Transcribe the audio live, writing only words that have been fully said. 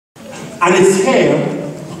And it's here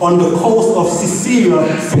on the coast of Caesarea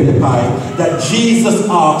Philippi that Jesus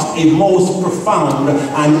asked a most profound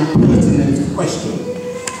and pertinent question.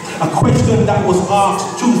 A question that was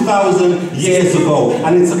asked 2,000 years ago,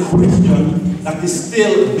 and it's a question that is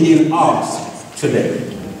still being asked today.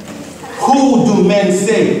 Who do men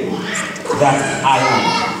say that I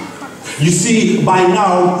am? You see, by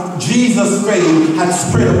now, Jesus' fame had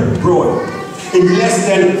spread abroad. In less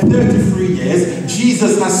than 33 years,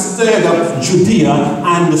 Jesus has stirred up Judea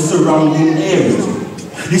and the surrounding areas.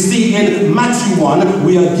 You see, in Matthew 1,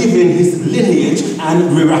 we are given his lineage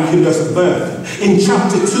and miraculous birth. In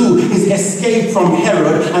chapter 2, his escape from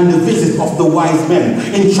Herod and the visit of the wise men.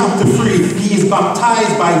 In chapter 3, he is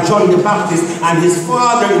baptized by John the Baptist, and his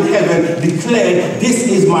Father in heaven declared, "This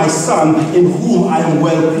is my Son, in whom I am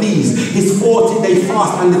well pleased." His 40-day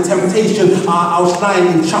fast and the temptation are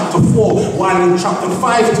outlined in chapter 4, while in chapter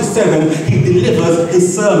 5 to 7, he delivers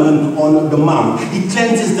his Sermon on the Mount. He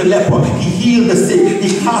cleanses the leper, he healed the sick,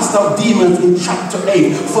 he cast out demons in chapter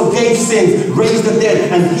 8, forgave sins, raised the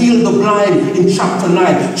dead, and healed the blind in chapter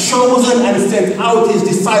 9, chosen and sent out his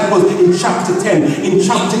disciples in chapter 10. In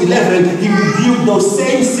chapter 11, he rebuked those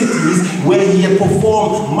same cities where he had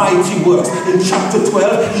performed mighty works. In chapter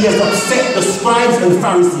 12, he has upset the scribes and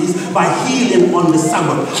Pharisees by healing on the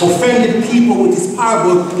Sabbath, offended people with his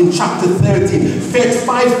parable in chapter 13, fed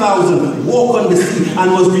 5,000, walked on the sea,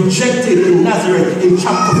 and was rejected in Nazareth in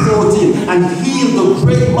chapter 14, and healed the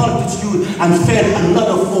great multitude and fed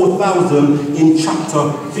another 4,000 in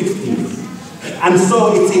chapter 15. And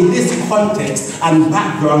so it's in this context and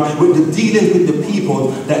background with the dealings with the people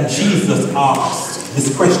that Jesus asked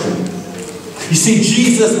this question. You see,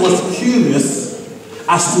 Jesus was curious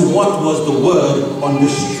as to what was the word on the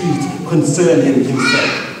street concerning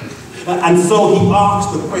himself. And so he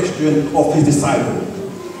asked the question of his disciples,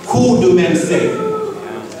 who do men say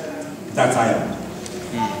that I am?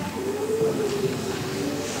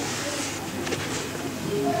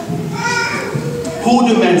 Who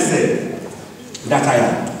do men say that I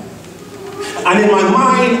am? And in my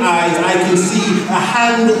mind's eyes, I can see a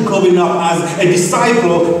hand going up as a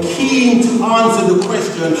disciple keen to answer the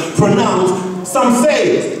question pronounced. Some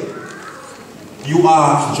say, you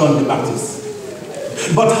are John the Baptist.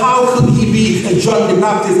 But how could he be John the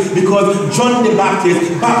Baptist? Because John the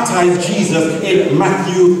Baptist baptized Jesus in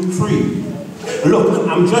Matthew 3. Look,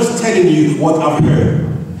 I'm just telling you what I've heard.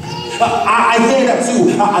 I hear that too,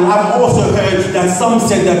 and I've also heard that some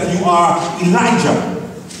said that you are Elijah.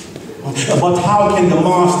 But how can the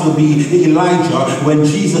master be Elijah when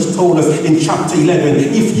Jesus told us in chapter 11,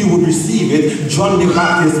 if you would receive it, John the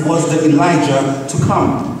Baptist was the Elijah to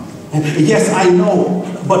come? Yes, I know,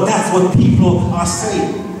 but that's what people are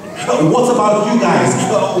saying. What about you guys?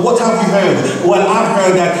 What have you heard? Well, I've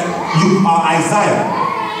heard that you are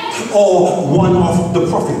Isaiah or one of the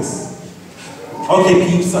prophets. Okay,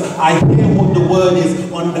 peeps, I hear what the word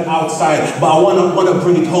is on the outside, but I want to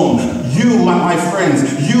bring it home. You, my friends,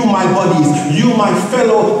 you, my buddies, you, my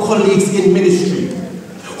fellow colleagues in ministry,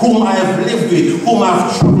 whom I have lived with, whom I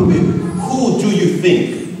have traveled with, who do you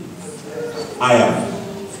think I am?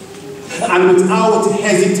 And without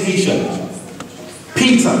hesitation,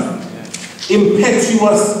 Peter,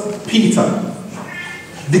 impetuous Peter,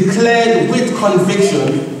 declared with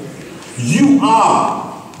conviction, you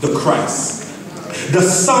are the Christ, the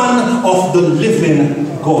Son of the living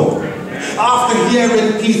God. After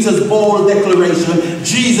hearing Peter's bold declaration,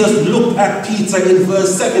 Jesus looked at Peter in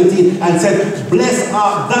verse 17 and said, blessed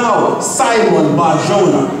art thou, Simon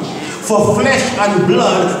Bar-Jonah, for flesh and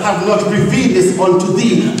blood have not revealed this unto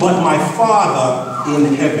thee, but my Father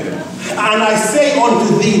in heaven. And I say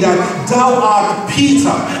unto thee that thou art Peter,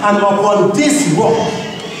 and upon this rock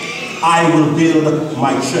I will build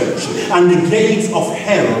my church, and the gates of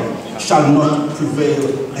hell shall not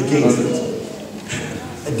prevail against it.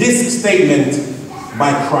 This statement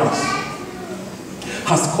by Christ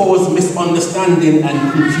has caused misunderstanding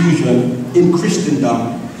and confusion in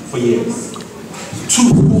Christendom for years. Two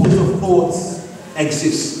schools of thoughts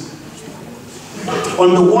exist.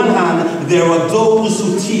 On the one hand, there are those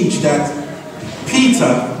who teach that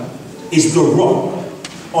Peter is the rock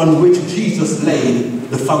on which Jesus laid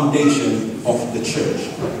the foundation of the church.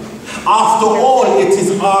 After all, it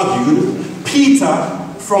is argued, Peter,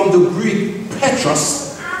 from the Greek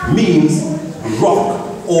Petros, means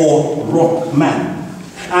rock or rock man.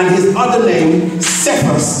 And his other name,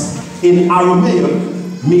 Cephas, in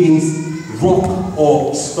Aramaic, means rock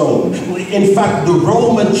or stone. In fact, the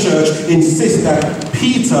Roman church insists that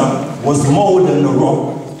Peter was more than a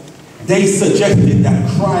rock. They suggested that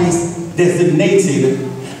Christ designated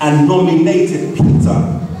and nominated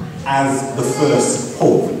Peter as the first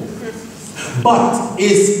pope. But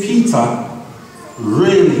is Peter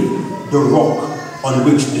really the rock on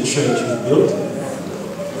which the church is built?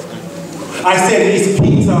 I said, is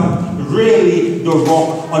Peter really the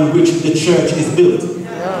rock on which the church is built?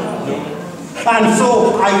 And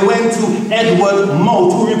so I went to Edward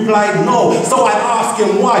Mote, who replied no. So I asked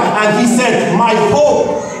him why, and he said, my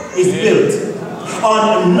hope is built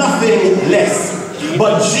on nothing less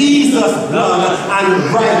but Jesus' blood and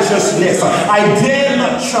righteousness. I dare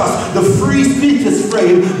not trust the free speaker's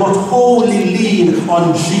frame, but wholly lean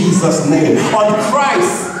on Jesus' name. On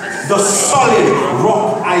Christ, the solid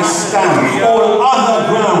rock I stand. All other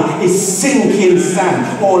ground is sinking sand.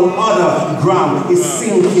 All other ground is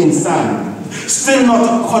sinking sand. Still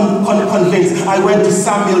not convinced, I went to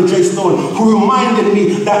Samuel J. Stone, who reminded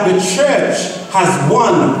me that the church has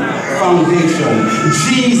one foundation: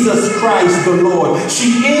 Jesus Christ the Lord. She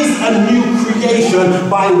is a new creation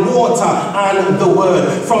by water and the word.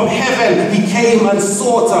 From heaven he came and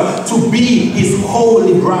sought her to be his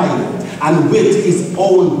holy bride, and with his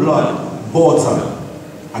own blood bought her,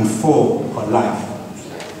 and for her life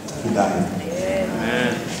he died.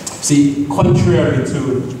 Amen. See, contrary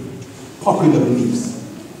to popular beliefs,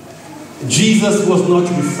 Jesus was not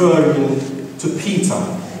referring to Peter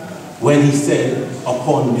when he said,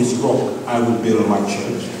 upon this rock I will build my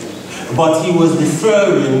church. But he was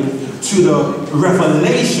referring to the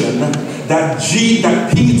revelation that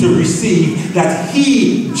Peter received, that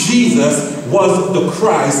he, Jesus, was the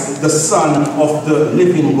Christ, the Son of the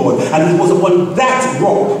living God. And it was upon that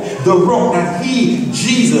rock, the rock that he,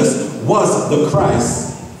 Jesus, was the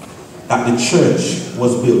Christ, that the church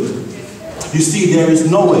was built. You see, there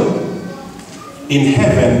is no way in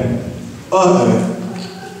heaven or earth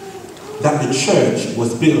that the church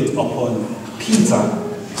was built upon Peter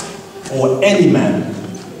or any man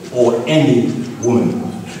or any woman.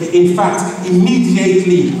 In fact,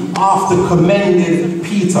 immediately after commending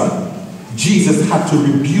Peter, Jesus had to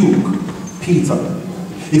rebuke Peter.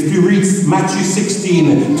 If you read Matthew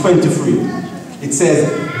 16:23, it says,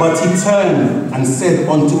 but he turned and said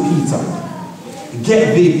unto Peter,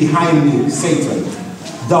 get thee behind me, Satan.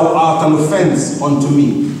 Thou art an offense unto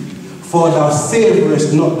me, for thou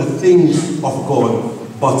savorest not the things of God,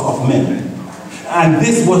 but of men. And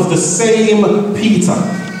this was the same Peter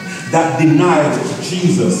that denied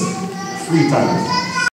Jesus 3 times.